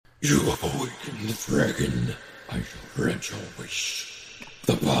You have awakened the dragon. I shall grant your wish.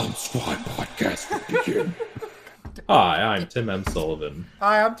 The Bomb Squad podcast will begin. Hi, I'm Tim M. Sullivan.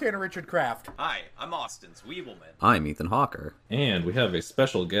 Hi, I'm Tanner Richard Kraft. Hi, I'm Austin's Weebleman. I'm Ethan Hawker. And we have a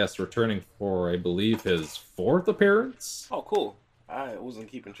special guest returning for, I believe, his fourth appearance. Oh, cool. I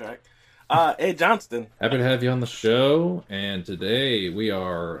wasn't keeping track. Ed Johnston. Happy to have you on the show. And today we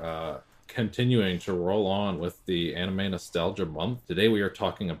are continuing to roll on with the Anime Nostalgia Month. Today we are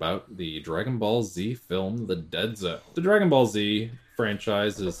talking about the Dragon Ball Z film, The Dead Zone. The Dragon Ball Z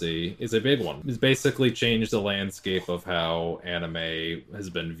franchise is a big one. It's basically changed the landscape of how anime has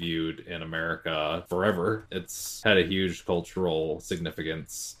been viewed in America forever. It's had a huge cultural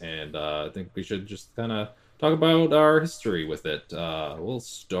significance, and I think we should just kind of talk about our history with it. We'll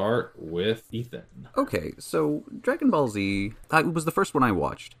start with Ethan. Okay, so Dragon Ball Z was the first one I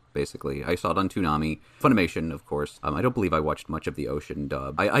watched, basically. I saw it on Toonami. Funimation, of course. I don't believe I watched much of the Ocean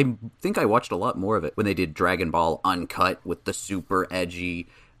dub. I think I watched a lot more of it when they did Dragon Ball Uncut with the super edgy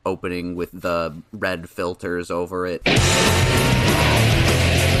opening with the red filters over it.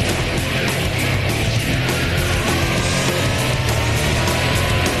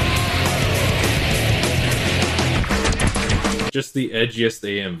 Just the edgiest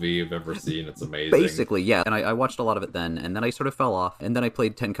AMV I've ever seen. It's amazing. Basically, yeah. And I watched a lot of it then, and then I sort of fell off. And then I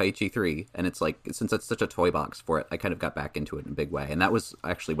played Tenkaichi 3, and it's like, since it's such a toy box for it, I kind of got back into it in a big way. And that was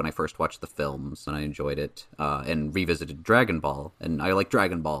actually when I first watched the films, and I enjoyed it, and revisited Dragon Ball. And I like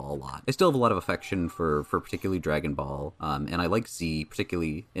Dragon Ball a lot. I still have a lot of affection for particularly Dragon Ball, and I like Z,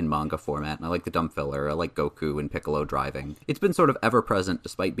 particularly in manga format, and I like the dumb filler. I like Goku and Piccolo driving. It's been sort of ever-present,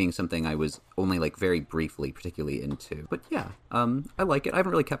 despite being something I was only, like, very briefly particularly into. But yeah. I like it. I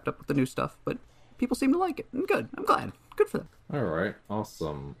haven't really kept up with the new stuff, but people seem to like it. And good. I'm glad. Good for them. All right.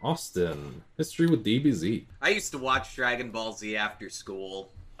 Awesome. Austin, history with DBZ. I used to watch Dragon Ball Z after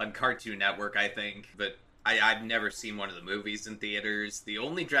school on Cartoon Network, I think, but I've never seen one of the movies in theaters. The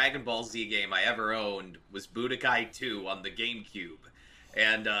only Dragon Ball Z game I ever owned was Budokai 2 on the GameCube,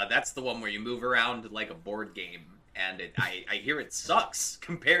 and that's the one where you move around like a board game, and I hear it sucks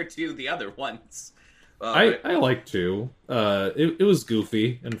compared to the other ones. I like too. It was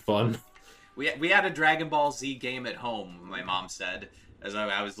goofy and fun. We had a Dragon Ball Z game at home, my mom said, as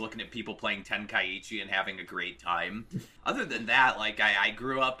I was looking at people playing Tenkaichi and having a great time. Other than that, like, I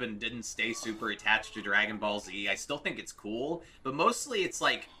grew up and didn't stay super attached to Dragon Ball Z. I still think it's cool, but mostly it's,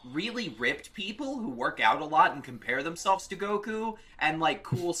 like, really ripped people who work out a lot and compare themselves to Goku, and, like,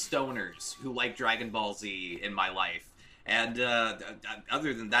 cool stoners who like Dragon Ball Z in my life. And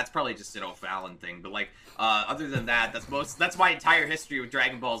other than that's probably just an O'Fallon thing, but like other than that, that's my entire history with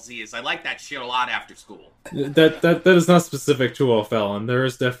Dragon Ball Z. Is I like that shit a lot after school. That is not specific to O'Fallon. There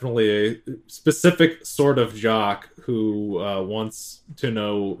is definitely a specific sort of jock who wants to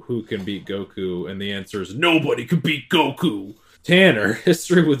know who can beat Goku, and the answer is nobody can beat Goku. Tanner,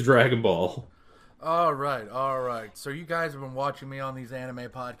 history with Dragon Ball. All right. So you guys have been watching me on these anime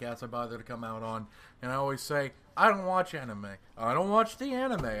podcasts I bother to come out on, and I always say, I don't watch anime. I don't watch the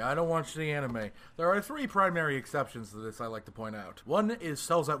anime. There are three primary exceptions to this I like to point out. One is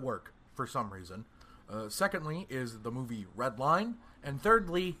Cells at Work, for some reason. Secondly is the movie Red Line. And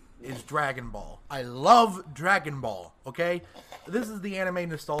thirdly is Dragon Ball. I love Dragon Ball, okay? This is the Anime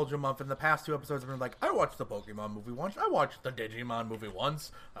Nostalgia Month, and the past two episodes have been like, I watched the Pokemon movie once, I watched the Digimon movie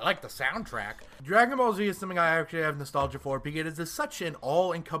once, I like the soundtrack. Dragon Ball Z is something I actually have nostalgia for, because it is such an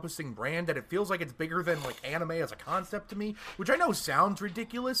all-encompassing brand that it feels like it's bigger than, like, anime as a concept to me, which I know sounds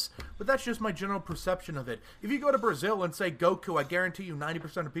ridiculous, but that's just my general perception of it. If you go to Brazil and say Goku, I guarantee you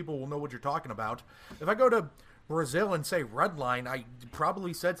 90% of people will know what you're talking about. If I go to Brazil and say Red Line, I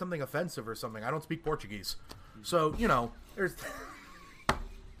probably said something offensive or something. I don't speak Portuguese. So, you know, there's...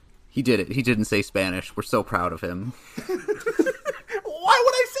 He did it. He didn't say Spanish. We're so proud of him. Why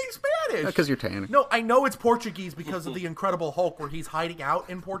would I say Spanish? Because you're Tanner. No, I know it's Portuguese because of the Incredible Hulk where he's hiding out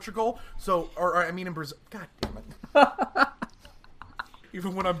in Portugal. So, or I mean in Brazil. God damn it.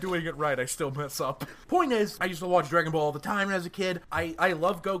 Even when I'm doing it right, I still mess up. Point is, I used to watch Dragon Ball all the time as a kid. I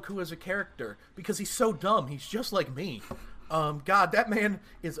love Goku as a character because he's so dumb. He's just like me. God, that man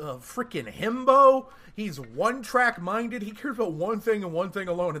is a freaking himbo. He's one-track minded. He cares about one thing and one thing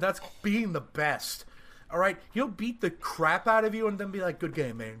alone, and that's being the best. All right? He'll beat the crap out of you and then be like, good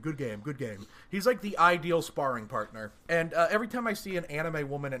game, man. Good game. He's like the ideal sparring partner. And every time I see an anime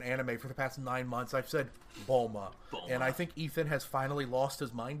woman in anime for the past 9 months, I've said, Bulma. And I think Ethan has finally lost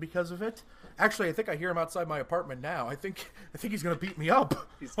his mind because of it. Actually, I think I hear him outside my apartment now. I think he's going to beat me up.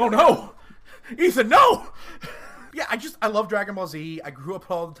 Oh, no! Ethan, no! Yeah, I love Dragon Ball Z. I grew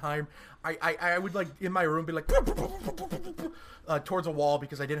up all the time. I would like in my room be like towards a wall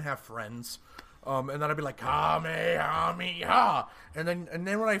because I didn't have friends. And then I'd be like Kamehameha. And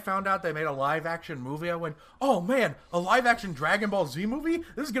then when I found out they made a live action movie, I went, oh man, a live action Dragon Ball Z movie?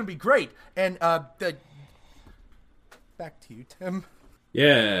 This is gonna be great. And back to you, Tim.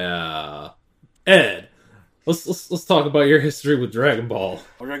 Yeah, Ed. Let's talk about your history with Dragon Ball.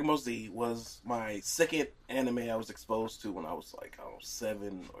 Well, Dragon Ball Z was my second anime I was exposed to when I was like, I don't know,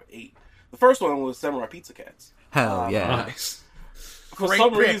 7 or 8. The first one was Samurai Pizza Cats. Hell yeah. Nice.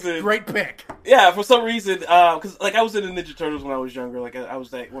 Great pick. Yeah, for some reason, because like I was in the Ninja Turtles when I was younger. Like I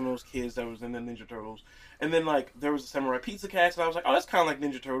was like one of those kids that was in the Ninja Turtles, and then like there was a Samurai Pizza Cats, and I was like, oh, that's kind of like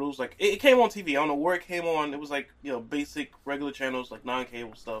Ninja Turtles. Like it came on TV. I don't know where it came on. It was like basic regular channels, like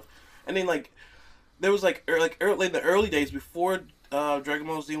non-cable stuff, and then like there was like early in the early days before Dragon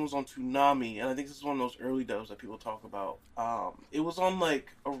Ball Z was on Toonami, and I think this is one of those early dubs that people talk about. It was on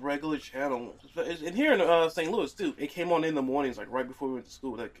like a regular channel, and here in St. Louis too. It came on in the mornings, like right before we went to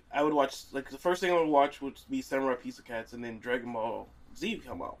school. Like I would watch, like the first thing I would watch would be Samurai Pizza Cats, and then Dragon Ball Z would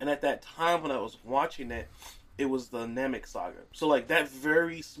come out. And at that time when I was watching it, it was the Namek Saga. So like that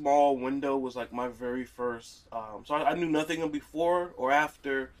very small window was like my very first. So I knew nothing of before or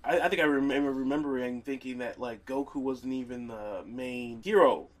after. I think I remember remembering thinking that like Goku wasn't even the main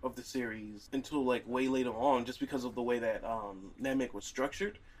hero of the series until like way later on, just because of the way that Namek was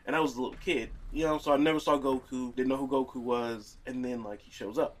structured. And I was a little kid, so I never saw Goku, didn't know who Goku was, and then like he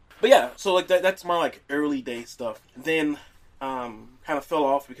shows up. But yeah, so like that's my like early day stuff. Then kind of fell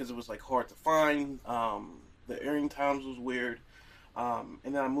off because it was like hard to find. The airing times was weird. And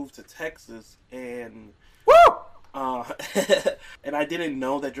then I moved to Texas, and and I didn't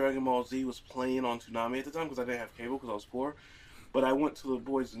know that Dragon Ball Z was playing on Toonami at the time because I didn't have cable because I was poor. But I went to the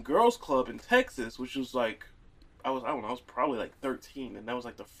Boys and Girls Club in Texas, which was like, I was probably like 13, and that was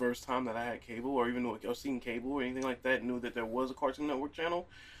like the first time that I had cable, or even knew I was seeing cable or anything like that, knew that there was a Cartoon Network channel.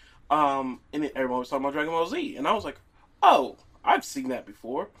 And everyone was talking about Dragon Ball Z, and I was like, oh, I've seen that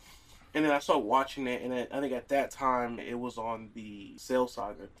before. And then I started watching it, and I think at that time it was on the Cell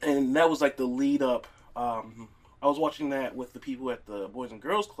Saga, and that was like the lead up. I was watching that with the people at the Boys and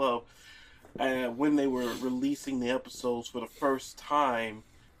Girls Club when they were releasing the episodes for the first time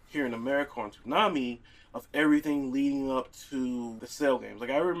here in America on Toonami of everything leading up to the Cell games. Like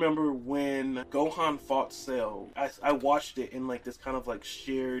I remember when Gohan fought Cell, I watched it in like this kind of like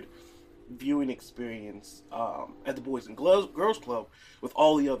shared viewing experience at the Boys and Girls Club with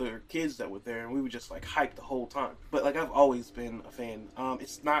all the other kids that were there, and we were just like hyped the whole time. But like I've always been a fan.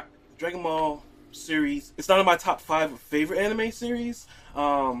 It's not Dragon Ball series. It's not in my top 5 of favorite anime series.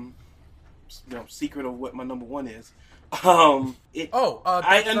 Secret of what my number 1 is. Attack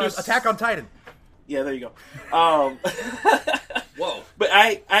on Titan. Yeah, there you go. Whoa! But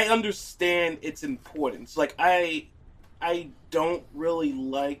I understand its importance. Like I don't really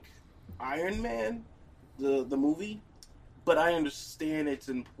like Iron Man, the movie, but I understand its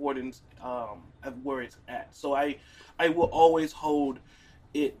importance of where it's at. So I will always hold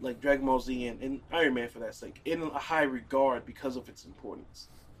it, like Dragon Ball Z and Iron Man for that sake, in a high regard because of its importance.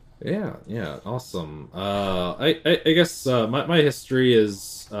 Yeah, awesome. I guess my history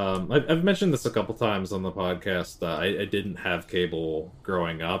is I've mentioned this a couple times on the podcast. I didn't have cable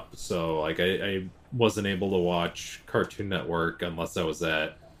growing up, so like I wasn't able to watch Cartoon Network unless I was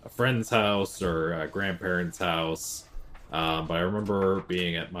at a friend's house or a grandparents' house. But I remember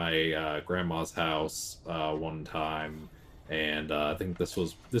being at my grandma's house one time, and I think this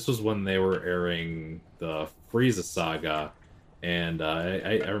was when they were airing the Frieza saga. And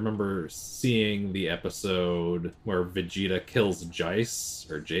I remember seeing the episode where Vegeta kills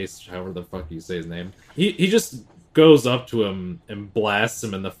Jace, however the fuck you say his name. He just goes up to him and blasts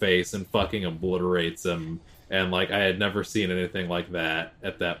him in the face and fucking obliterates him. And like I had never seen anything like that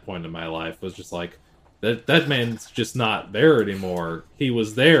at that point in my life. It was just like that man's just not there anymore. He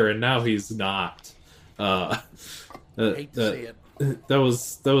was there and now he's not. Hate to see it. That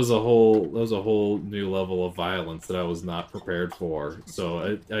was a whole new level of violence that I was not prepared for.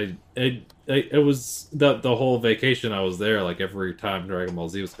 So it was the whole vacation I was there. Like every time Dragon Ball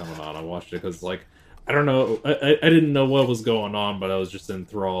Z was coming on, I watched it because like I don't know, I didn't know what was going on, but I was just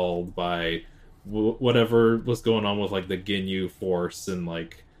enthralled by whatever was going on with like the Ginyu Force, and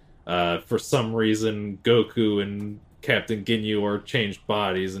like for some reason Goku and Captain Ginyu are changed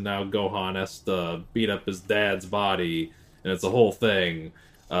bodies, and now Gohan has to beat up his dad's body. And it's a whole thing.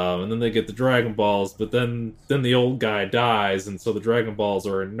 And then they get the Dragon Balls, but then the old guy dies, and so the Dragon Balls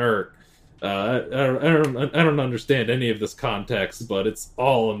are inert. I don't understand any of this context, but it's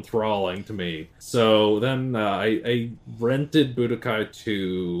all enthralling to me. So then I rented Budokai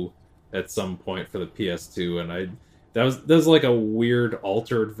 2 at some point for the PS2, and that was like a weird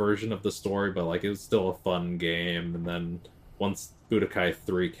altered version of the story, but like it was still a fun game. And then once Budokai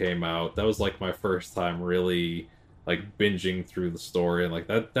 3 came out, that was like my first time really like binging through the story, and like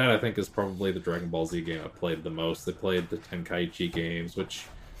that I think is probably the Dragon Ball Z game I played the most. I played the Tenkaichi games, which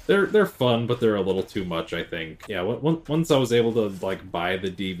they're fun, but they're a little too much, I think. Yeah, once I was able to like buy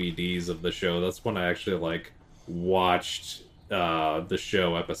the DVDs of the show, that's when I actually like watched the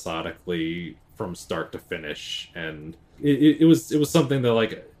show episodically from start to finish, and it was something that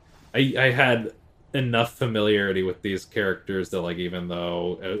like I had enough familiarity with these characters that like even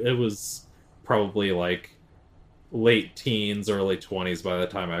though it was probably like late teens, early 20s by the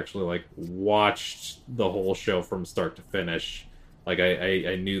time I actually like watched the whole show from start to finish, like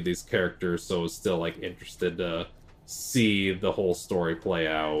I knew these characters, so I was still like interested to see the whole story play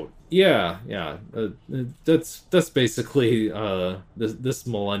out. Yeah, that's basically this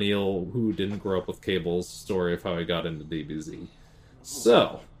millennial who didn't grow up with cable's story of how I got into DBZ.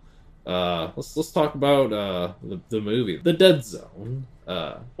 So let's talk about the movie, The Dead Zone,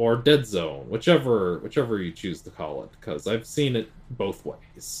 or Dead Zone, whichever you choose to call it, because I've seen it both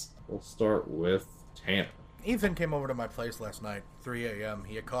ways. We'll start with Tanner. Ethan came over to my place last night, 3 a.m.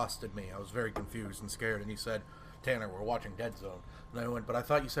 He accosted me. I was very confused and scared, and he said, "Tanner, we're watching Dead Zone." And I went, "But I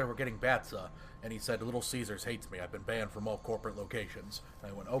thought you said we're getting Batsa." And he said, "Little Caesars hates me. I've been banned from all corporate locations."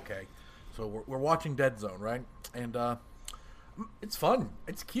 And I went, "Okay." So we're watching Dead Zone, right? And it's fun.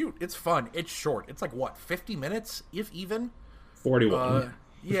 It's cute. It's fun. It's short. It's like, what, 50 minutes, if even? 41.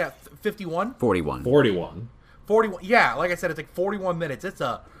 Yeah, 51? 41. 41. 41. Yeah, like I said, it's like 41 minutes. It's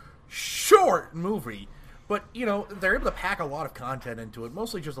a short movie. But, you know, they're able to pack a lot of content into it,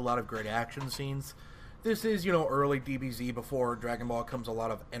 mostly just a lot of great action scenes. This is, you know, early DBZ before Dragon Ball comes a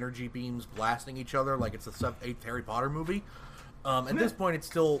lot of energy beams blasting each other like it's the 8th Harry Potter movie. At this point, it's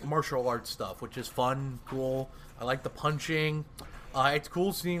still martial arts stuff, which is fun, cool. I like the punching. It's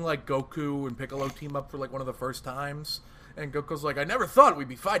cool seeing, like, Goku and Piccolo team up for, like, one of the first times. And Goku's like, "I never thought we'd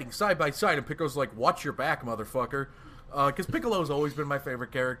be fighting side by side." And Piccolo's like, "Watch your back, motherfucker." Because Piccolo's always been my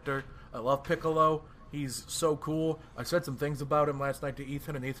favorite character. I love Piccolo. He's so cool. I said some things about him last night to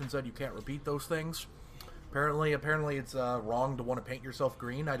Ethan, and Ethan said you can't repeat those things. Apparently it's wrong to want to paint yourself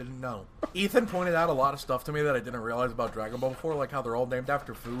green. I didn't know. Ethan pointed out a lot of stuff to me that I didn't realize about Dragon Ball before, like how they're all named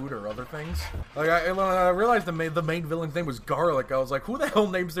after food or other things. Like I realized the main villain thing was Garlic. I was like, who the hell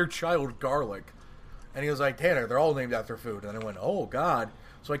names their child Garlic? And he was like, "Tanner, they're all named after food." And I went, "Oh God!"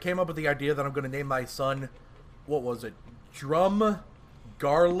 So I came up with the idea that I'm going to name my son, what was it, Drum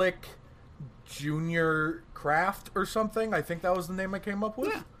Garlic Junior Craft or something. I think that was the name I came up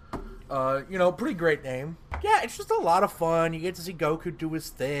with. You know, pretty great name. Yeah, it's just a lot of fun. You get to see Goku do his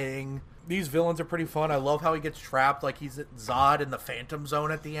thing. These villains are pretty fun. I love how he gets trapped, like he's at Zod in the Phantom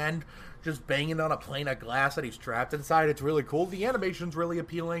Zone at the end, just banging on a plane of glass that he's trapped inside. It's really cool. The animation's really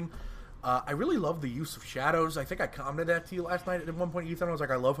appealing. I really love the use of shadows. I think I commented that to you last night at one point, Ethan. I was like,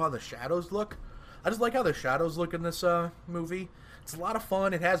 I love how the shadows look. I just like how the shadows look in this movie. It's a lot of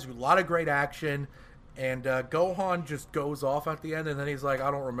fun. It has a lot of great action. And Gohan just goes off at the end, and then he's like, "I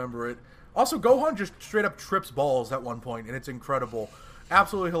don't remember it." Also, Gohan just straight up trips balls at one point, and it's incredible.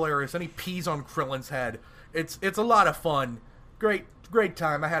 Absolutely hilarious. And he pees on Krillin's head. It's a lot of fun. Great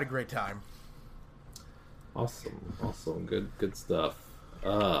time. I had a great time. Awesome. Good stuff.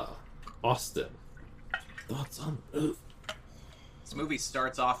 Austin, thoughts on the movie? This movie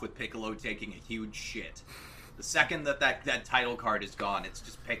starts off with Piccolo taking a huge shit. The second that title card is gone, it's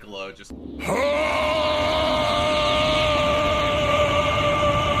just Piccolo just...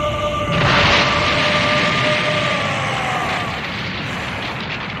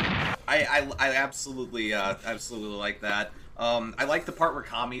 I absolutely like that. I like the part where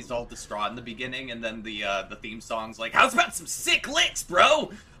Kami's all distraught in the beginning, and then the theme song's like, "How's about some sick licks,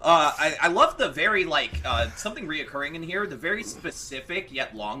 bro?" I love the very, something reoccurring in here, the very specific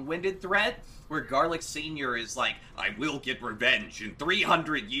yet long-winded thread where Garlic Sr. is like, "I will get revenge in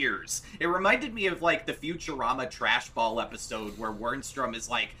 300 years. It reminded me of, like, the Futurama Trash Ball episode where Wernstrom is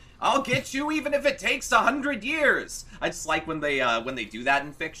like, "I'll get you even if it takes 100 years. I just like when they do that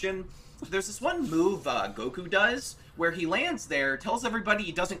in fiction. There's this one move Goku does where he lands there, tells everybody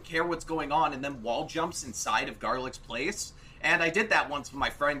he doesn't care what's going on, and then wall jumps inside of Garlic's place. And I did that once when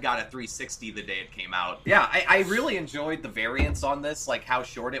my friend got a 360 the day it came out. Yeah, I really enjoyed the variance on this, like how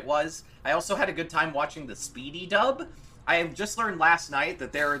short it was. I also had a good time watching the Speedy dub. I just learned last night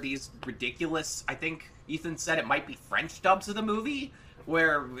that there are these ridiculous, I think Ethan said it might be French dubs of the movie,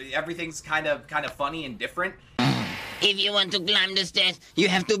 where everything's kind of funny and different. If you want to climb the stairs, you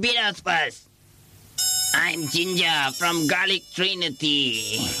have to beat us first. I'm Ginger from Garlic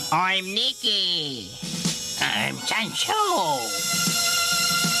Trinity. I'm Nikki. I'm Sancho.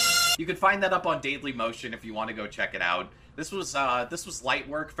 You can find that up on Daily Motion if you want to go check it out. This was light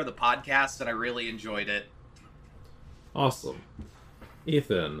work for the podcast, and I really enjoyed it. Awesome.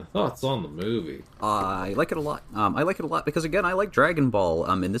 Ethan, thoughts on the movie? I like it a lot. I like it a lot because, again, I like Dragon Ball,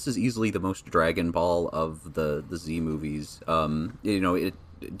 and this is easily the most Dragon Ball of the Z movies. It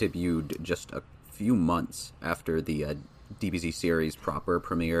debuted just a few months after the DBZ series proper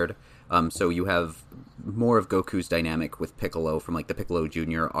premiered. So you have more of Goku's dynamic with Piccolo from like the Piccolo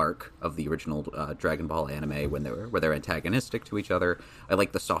Jr. arc of the original Dragon Ball anime where they're antagonistic to each other. I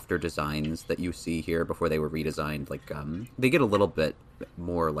like the softer designs that you see here before they were redesigned. Like they get a little bit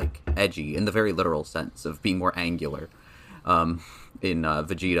more like edgy in the very literal sense of being more angular in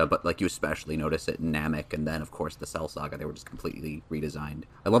Vegeta, but like you especially notice it in Namek, and then of course the Cell Saga. They were just completely redesigned.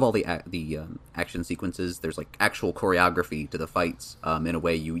 I love all the action sequences. There's like actual choreography to the fights in a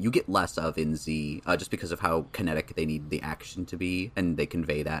way you get less of in Z, just because of how kinetic they need the action to be, and they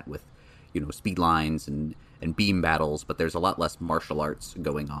convey that with speed lines and beam battles. But there's a lot less martial arts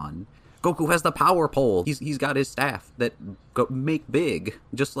going on. Goku has the power pole. He's got his staff that make big,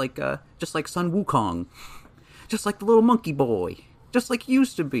 just like Sun Wukong. Just like the little monkey boy. Just like he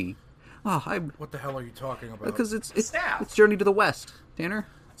used to be. What the hell are you talking about? Because it's Journey to the West, Tanner.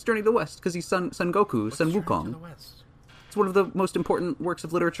 It's Journey to the West, because he's Son Goku, What's Son Journey Wukong. to the West? It's one of the most important works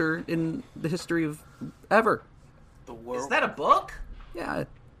of literature in the history of ever. The world. Is that a book? Yeah.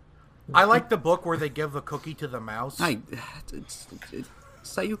 I like the book where they give the cookie to the mouse. It's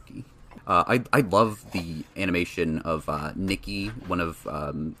Sayuki. I love the animation of Nikki, one of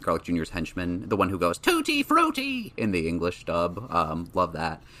Garlic Jr.'s henchmen, the one who goes "Tutti Frutti" in the English dub. Love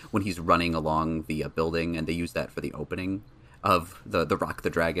that when he's running along the building, and they use that for the opening of the Rock the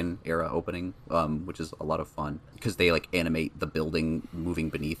Dragon era opening, which is a lot of fun because they like animate the building moving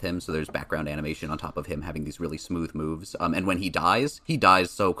beneath him, so there's background animation on top of him having these really smooth moves. And when he dies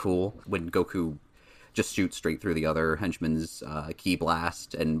so cool when Goku just shoots straight through the other henchman's ki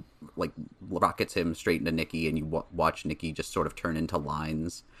blast and like rockets him straight into Nikki, and you watch Nikki just sort of turn into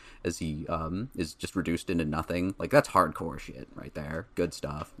lines as he is just reduced into nothing. Like, that's hardcore shit right there. Good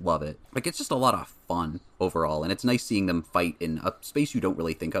stuff. Love it. Like, it's just a lot of fun overall, and it's nice seeing them fight in a space you don't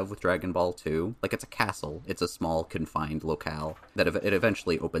really think of with Dragon Ball 2. Like, it's a castle. It's a small, confined locale that it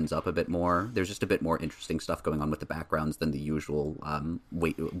eventually opens up a bit more. There's just a bit more interesting stuff going on with the backgrounds than the usual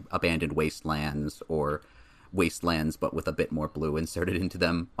abandoned wastelands or wastelands, but with a bit more blue inserted into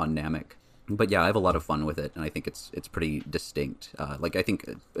them on Namek. But yeah, I have a lot of fun with it, and I think it's pretty distinct. I think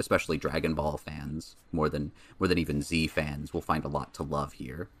especially Dragon Ball fans, more than even Z fans, will find a lot to love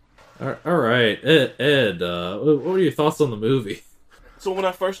here. All right, Ed, what were your thoughts on the movie? So when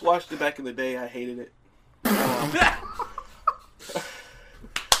I first watched it back in the day, I hated it.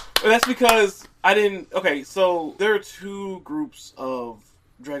 That's because I didn't... Okay, so there are two groups of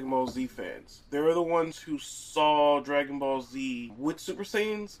Dragon Ball Z fans. There are the ones who saw Dragon Ball Z with Super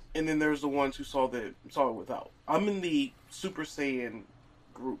Saiyans, and then there's the ones who saw it without. I'm in the Super Saiyan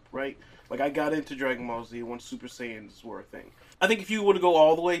group, right? Like, I got into Dragon Ball Z when Super Saiyans were a thing. I think if you were to go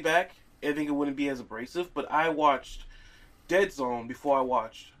all the way back, I think it wouldn't be as abrasive, but I watched Dead Zone before I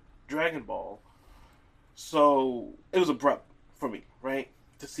watched Dragon Ball. So, it was abrupt for me, right?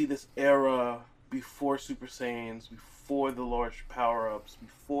 To see this era before Super Saiyans, before the large power-ups,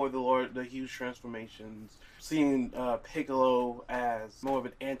 before the huge transformations, seeing Piccolo as more of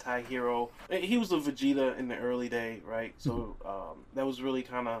an anti-hero. He was a Vegeta in the early day, right? So that was really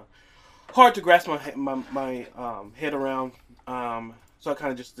kind of hard to grasp my head around. So I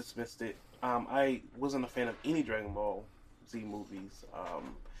kind of just dismissed it. I wasn't a fan of any Dragon Ball Z movies.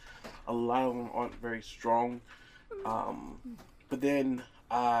 A lot of them aren't very strong. But then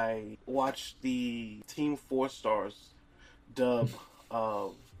I watched the Team 4 Stars dub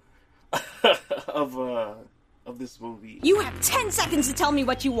of this movie. You have 10 seconds to tell me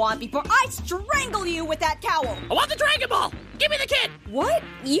what you want before I strangle you with that towel. I want the Dragon Ball! Give me the kid! What?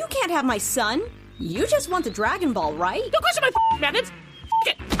 You can't have my son. You just want the Dragon Ball, right? Don't question my methods!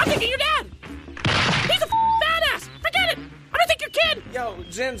 It! I'm thinking your dad! He's a badass! Forget it! I don't think your kid! Yo,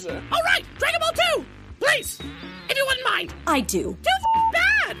 Ginger. Alright, Dragon Ball 2! Please! If you wouldn't mind! I do. Too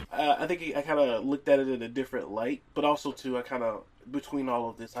bad! I think I kind of looked at it in a different light, but also too, I kind of, between all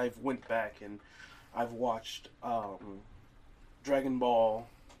of this, I've went back and I've watched Dragon Ball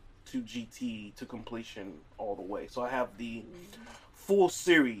to GT to completion all the way. So I have the full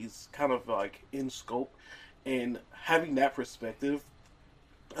series kind of like in scope, and having that perspective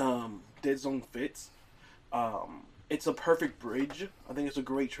Dead Zone fits. It's a perfect bridge. I think it's a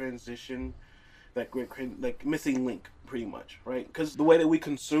great transition. Like missing link, pretty much, right? Because the way that we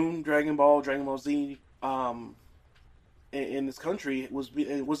consume Dragon Ball Z, in this country, it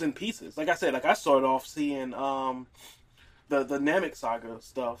was in pieces. Like I said, I started off seeing the Namek saga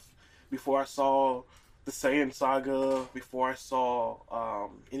stuff before I saw the Saiyan saga, before I saw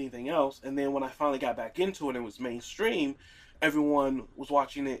anything else. And then when I finally got back into it and it was mainstream, everyone was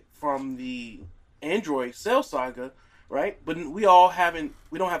watching it from the Android Cell saga, right? But we don't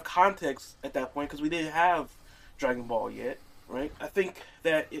have context at that point because we didn't have Dragon Ball yet, right? I think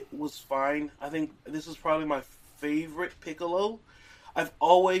that it was fine. I think this is probably my favorite Piccolo.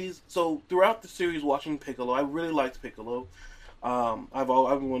 Throughout the series watching Piccolo, I really liked Piccolo. I've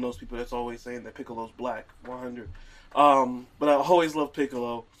been one of those people that's always saying that Piccolo's black, 100. But I always loved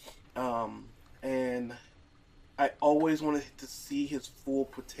Piccolo, and I always wanted to see his full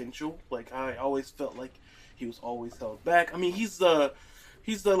potential. Like I always felt like he was always held back. I mean, he's the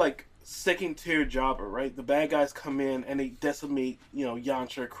like second tier jobber, right? The bad guys come in and they decimate,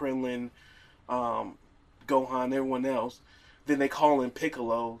 Yamcha, Krillin, Gohan, everyone else. Then they call in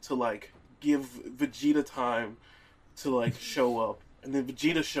Piccolo to like give Vegeta time to like show up, and then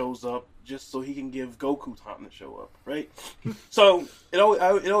Vegeta shows up just so he can give Goku time to show up, right? So it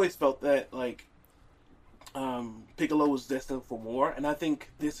always felt that like Piccolo was destined for more, and I think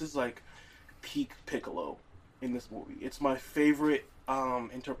this is like peak Piccolo in this movie. It's my favorite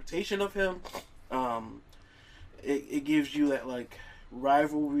interpretation of him. It gives you that like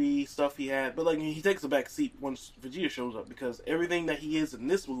rivalry stuff he had, but like he takes a back seat once Vegeta shows up, because everything that he is in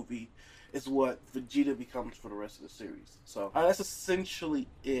this movie is what Vegeta becomes for the rest of the series. So that's essentially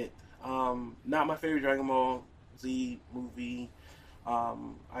it. Not my favorite Dragon Ball Z movie.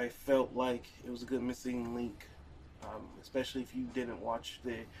 I felt like it was a good missing link, especially if you didn't watch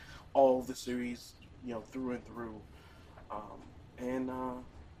all of the series, through and through.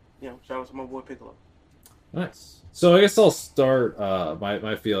 Shout out to my boy Piccolo. Nice. So I guess I'll start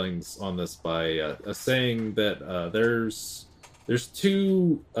my feelings on this by saying that there's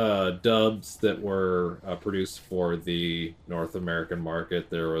two dubs that were produced for the North American market.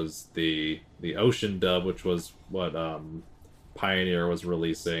 There was the Ocean dub, which was what Pioneer was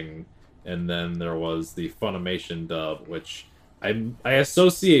releasing, and then there was the Funimation dub, which I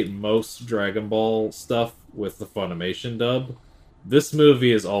associate most Dragon Ball stuff with the Funimation dub. This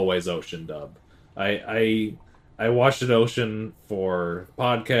movie is always Ocean dub. I watched it Ocean for the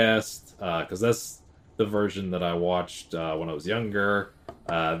podcast because that's the version that I watched when I was younger.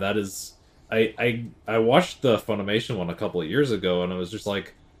 That is, I watched the Funimation one a couple of years ago, and I was just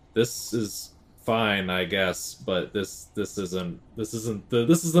like, this is fine, I guess, but this isn't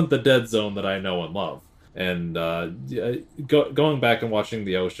the Dead Zone that I know and love. And going back and watching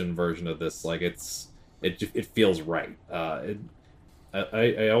the Ocean version of this, like it feels right.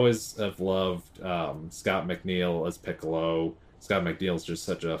 I always have loved Scott McNeil as Piccolo. Scott McNeil's just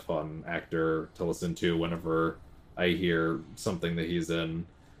such a fun actor to listen to whenever I hear something that he's in.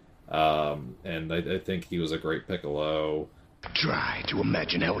 And I think he was a great Piccolo. Try to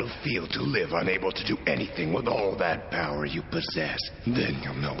imagine how it'll feel to live unable to do anything with all that power you possess. Then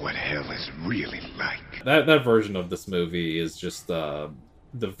you'll know what hell is really like. That version of this movie is just the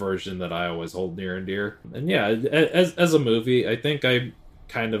version that I always hold near and dear. And yeah, as a movie, I think I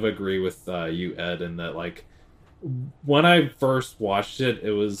kind of agree with you, Ed, in that like when I first watched it,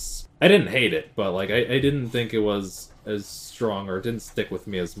 I didn't hate it, but like I didn't think it was as strong, or it didn't stick with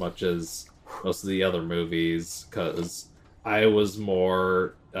me as much as most of the other movies, because I was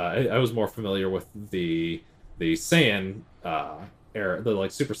more familiar with the Saiyan era, the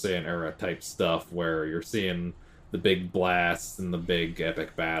like Super Saiyan era type stuff, where you're seeing the big blasts and the big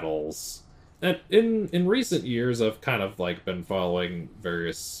epic battles. And in recent years, I've kind of like been following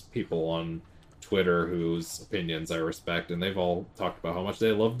various people on Twitter whose opinions I respect, and they've all talked about how much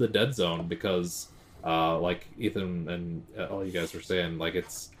they love the Dead Zone because, like Ethan and all you guys were saying, like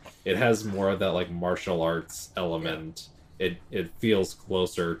it has more of that like martial arts element. It feels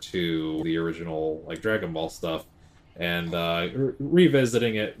closer to the original like Dragon Ball stuff, and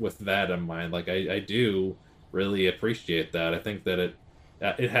revisiting it with that in mind, like I do really appreciate that. I think that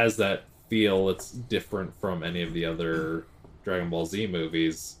it has that feel. It's different from any of the other Dragon Ball Z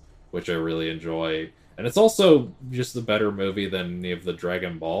movies, which I really enjoy. And it's also just a better movie than any of the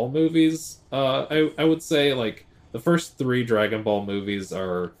Dragon Ball movies. I would say like the first 3 Dragon Ball movies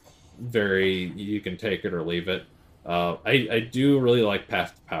are very, you can take it or leave it. I do really like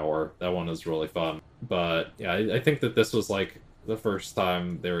Path to Power. That one is really fun. But yeah, I think that this was like the first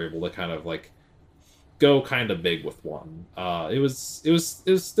time they were able to kind of like go kind of big with one. It was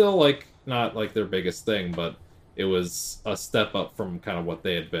still like not like their biggest thing, but it was a step up from kind of what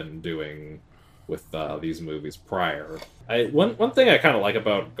they had been doing with these movies prior. One thing I kind of like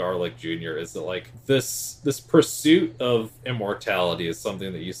about Garlic Jr. is that like this pursuit of immortality is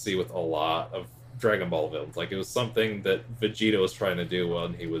something that you see with a lot of Dragon Ball villains. Like, it was something that Vegeta was trying to do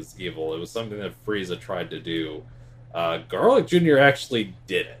when he was evil. It was something that Frieza tried to do. Garlic Jr. actually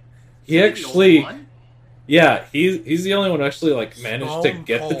did it. He actually, yeah, he's the only one who actually like managed to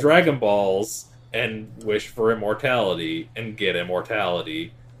get the Dragon Balls and wish for immortality and get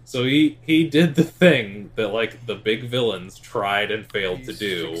immortality. So he did the thing that like the big villains tried and failed to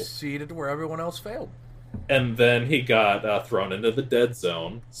do. Succeeded where everyone else failed. And then he got thrown into the dead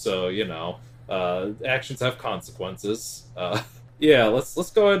zone. So, actions have consequences. Yeah,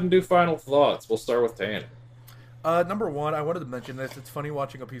 let's go ahead and do final thoughts. We'll start with Tanner. Number one, I wanted to mention this. It's funny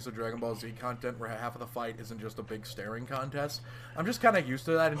watching a piece of Dragon Ball Z content where half of the fight isn't just a big staring contest. I'm just kind of used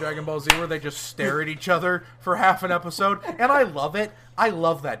to that in Dragon Ball Z, where they just stare at each other for half an episode, and I love it. I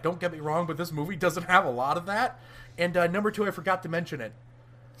love that. Don't get me wrong, but this movie doesn't have a lot of that. And number two, I forgot to mention it.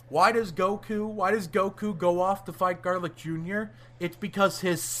 Why does Goku go off to fight Garlic Jr.? It's because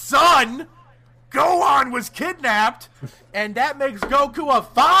his son, Gohan, was kidnapped, and that makes Goku a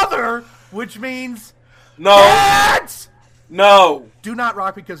father, which means... No. Dads! No. Do not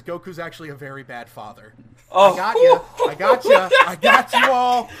rock, because Goku's actually a very bad father. Oh. I got you. I got you. I got you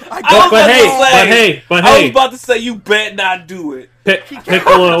all. But hey. I was about to say, you bet not do it.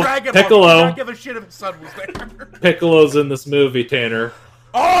 Piccolo. Did not give a shit if his son was there. Piccolo's in this movie, Tanner.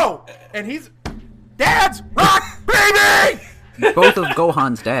 Oh, and he's Dad's rock baby. Both of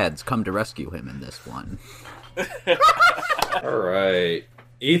Gohan's dads come to rescue him in this one. All right,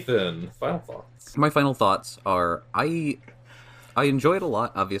 Ethan. Final thoughts. My final thoughts are I enjoy it a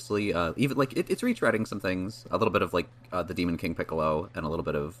lot. Obviously, even like it's retreading some things, a little bit of like the Demon King Piccolo and a little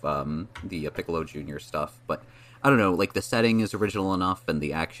bit of the Piccolo Jr. stuff. But I don't know, like the setting is original enough and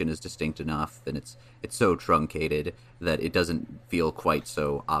the action is distinct enough, and it's so truncated that it doesn't feel quite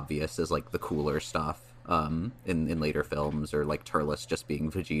so obvious as like the cooler stuff in later films, or like Turles just being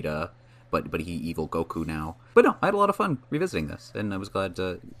Vegeta, but he evil Goku now. But no, I had a lot of fun revisiting this, and I was glad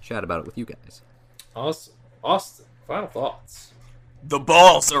to chat about it with you guys. Awesome. Austin, final thoughts. The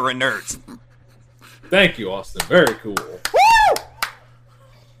balls are inert. Thank you, Austin. Very cool. Woo!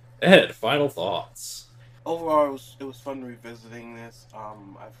 Ed, final thoughts. Overall, it was fun revisiting this.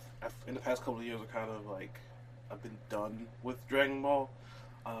 I've in the past couple of years, I've been done with Dragon Ball,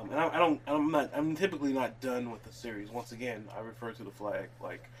 and I'm typically not done with the series. Once again, I refer to the flag.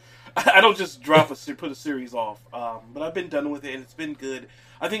 Like, I don't just put a series off. But I've been done with it, and it's been good.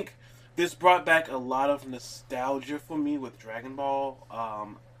 I think this brought back a lot of nostalgia for me with Dragon Ball.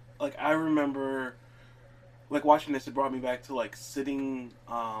 I remember, watching this. It brought me back to sitting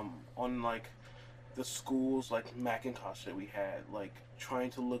on the school's Macintosh that we had,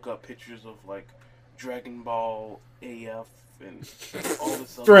 trying to look up pictures of Dragon Ball AF and all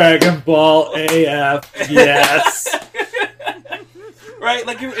this stuff. Dragon Ball AF, yes. Right,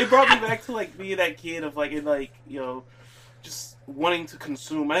 it brought me back to being that kid of just wanting to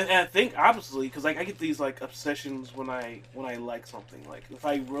consume. And I think obviously because I get these obsessions when I like something. If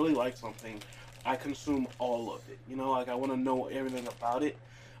I really like something, I consume all of it. I want to know everything about it.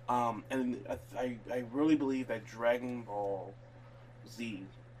 And I really believe that Dragon Ball Z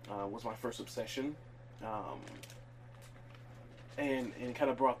was my first obsession, and kind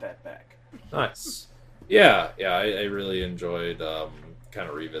of brought that back. Nice. Yeah, I really enjoyed kind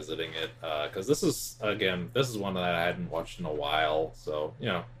of revisiting it, because this is one that I hadn't watched in a while, so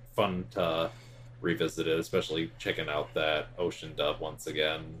fun to revisit it, especially checking out that Ocean dub once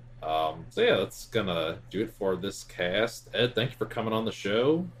again. So yeah, that's gonna do it for this cast. Ed, thank you for coming on the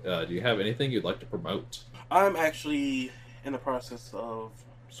show. Do you have anything you'd like to promote? I'm actually in the process of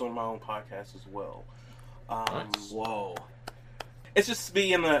starting my own podcast as well. Nice. Whoa. It's just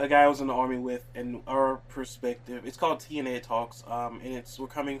me and a guy I was in the army with, and our perspective. It's called TNA Talks, and we're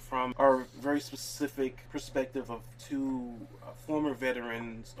coming from our very specific perspective of two former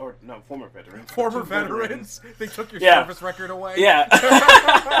veterans, or not former veterans. Former veterans? They took your service record away? Yeah.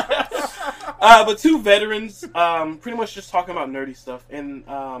 But two veterans, pretty much just talking about nerdy stuff, and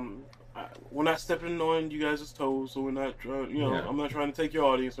we're not stepping on you guys' toes, so we're not trying, I'm not trying to take your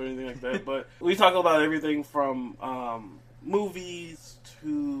audience or anything like that, but we talk about everything from movies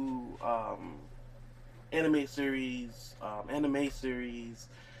to anime series,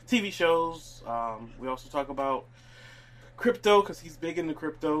 TV shows. We also talk about crypto because he's big into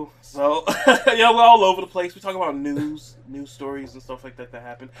crypto. So we're all over the place. We talk about news stories and stuff like that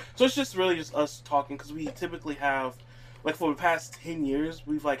happen. So it's just really just us talking, because we typically have like for the past 10 years,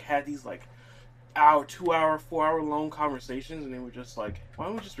 we've like had these like hour, 2 hour, 4 hour long conversations, and then we're just like, why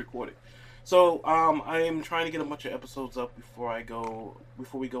don't we just record it? So I am trying to get a bunch of episodes up before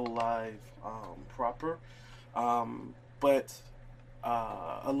we go live proper. But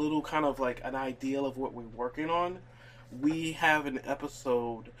a little kind of like an ideal of what we're working on. We have an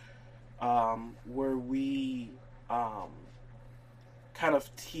episode where we kind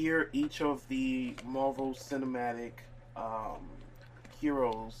of tier each of the Marvel Cinematic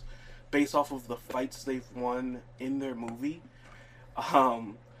heroes based off of the fights they've won in their movie.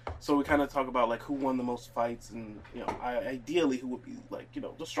 So we kind of talk about like who won the most fights, and ideally who would be like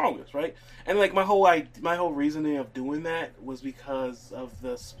the strongest, right? And like my whole reasoning of doing that was because of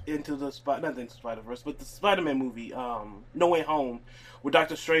not the Spider-Verse, but the Spider-Man movie, No Way Home, where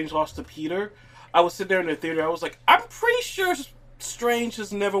Doctor Strange lost to Peter. I was sitting there in the theater. I was like, I'm pretty sure Strange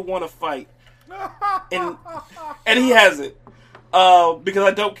has never won a fight, and he hasn't. Because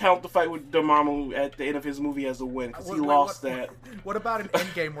I don't count the fight with Dormammu at the end of his movie as a win, because he lost that. What about an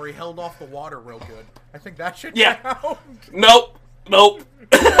Endgame where he held off the water real good? I think that should count. Nope.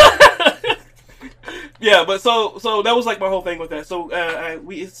 Yeah, but so that was like my whole thing with that. So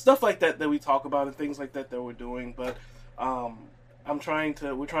it's stuff like that we talk about and things like that we're doing. But we're trying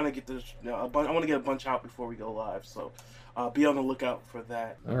to get this. I want to get a bunch out before we go live. So be on the lookout for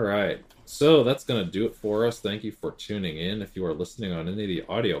that. All right. So that's going to do it for us. Thank you for tuning in. If you are listening on any of the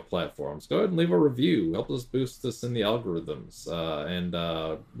audio platforms, go ahead and leave a review. Help us boost us in the algorithms. And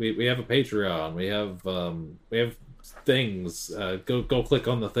we have a Patreon. We have things. Go click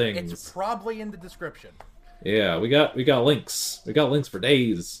on the things. It's probably in the description. Yeah, we got links. We got links for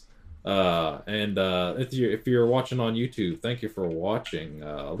days. And if you're watching on YouTube, thank you for watching.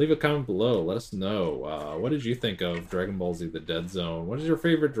 Leave a comment below. Let us know. What did you think of Dragon Ball Z: The Dead Zone? What is your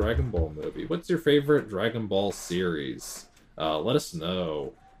favorite Dragon Ball movie? What's your favorite Dragon Ball series? Let us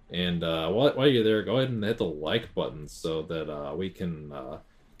know. And while you're there, go ahead and hit the like button so that we can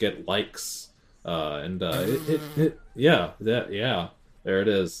get likes. There it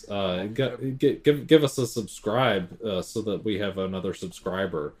is. Give us a subscribe so that we have another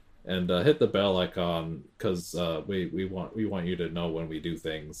subscriber. And hit the bell icon, because we want you to know when we do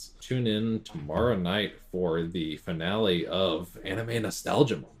things. Tune in tomorrow night for the finale of Anime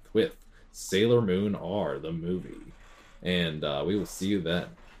Nostalgia Month with Sailor Moon R, the movie. And we will see you then.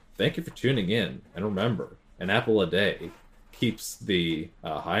 Thank you for tuning in. And remember, an apple a day keeps the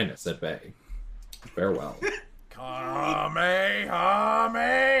highness at bay. Farewell. Kamehameha!